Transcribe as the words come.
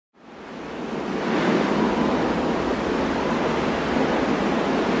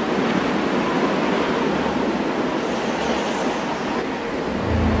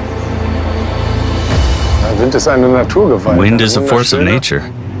Wind is a force of nature.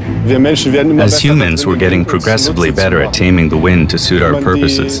 As humans, we're getting progressively better at taming the wind to suit our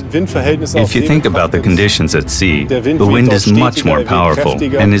purposes. If you think about the conditions at sea, the wind is much more powerful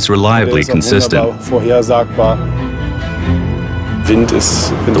and is reliably consistent.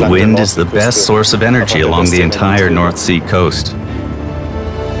 The wind is the best source of energy along the entire North Sea coast.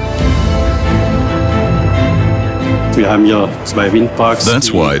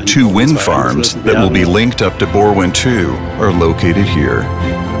 That's why 2 wind farms that will be linked up to Borwin 2 are located here.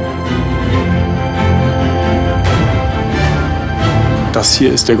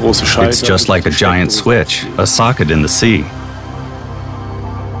 It's just like a giant switch, a socket in the sea.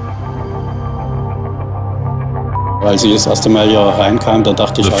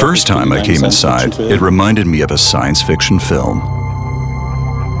 The first time I came inside, it reminded me of a science fiction film.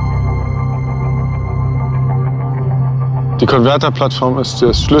 The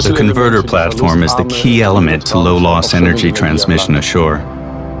converter platform is the key element to low-loss energy transmission ashore.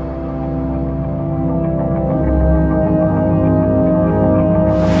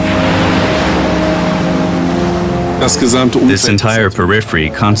 This entire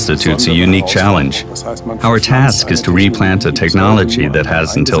periphery constitutes a unique challenge. Our task is to replant a technology that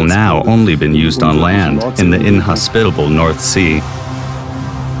has until now only been used on land in the inhospitable North Sea.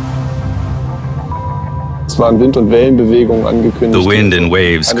 The wind and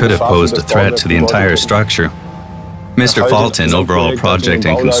waves could have posed a threat to the entire structure. Mr. Fulton, overall project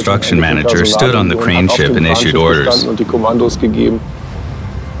and construction manager, stood on the crane ship and issued orders.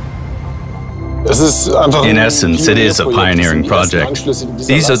 In essence, it is a pioneering project.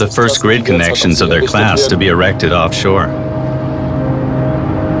 These are the first grid connections of their class to be erected offshore.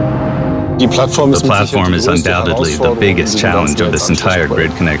 The platform is undoubtedly the biggest challenge of this entire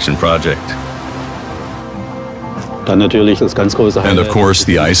grid connection project. And of course,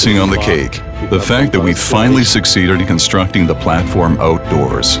 the icing on the cake, the fact that we finally succeeded in constructing the platform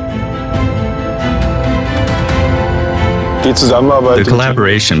outdoors. The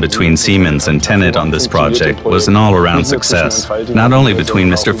collaboration between Siemens and TenneT on this project was an all-around success, not only between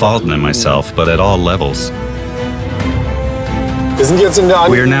Mr. Fulton and myself, but at all levels.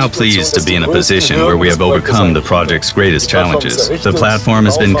 We are now pleased to be in a position where we have overcome the project's greatest challenges. The platform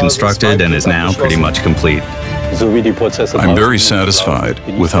has been constructed and is now pretty much complete. I'm very satisfied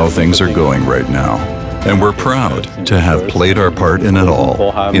with how things are going right now. And we're proud to have played our part in it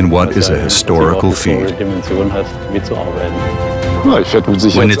all, in what is a historical feat.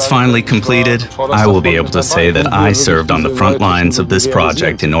 When it's finally completed, I will be able to say that I served on the front lines of this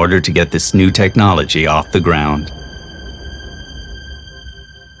project in order to get this new technology off the ground.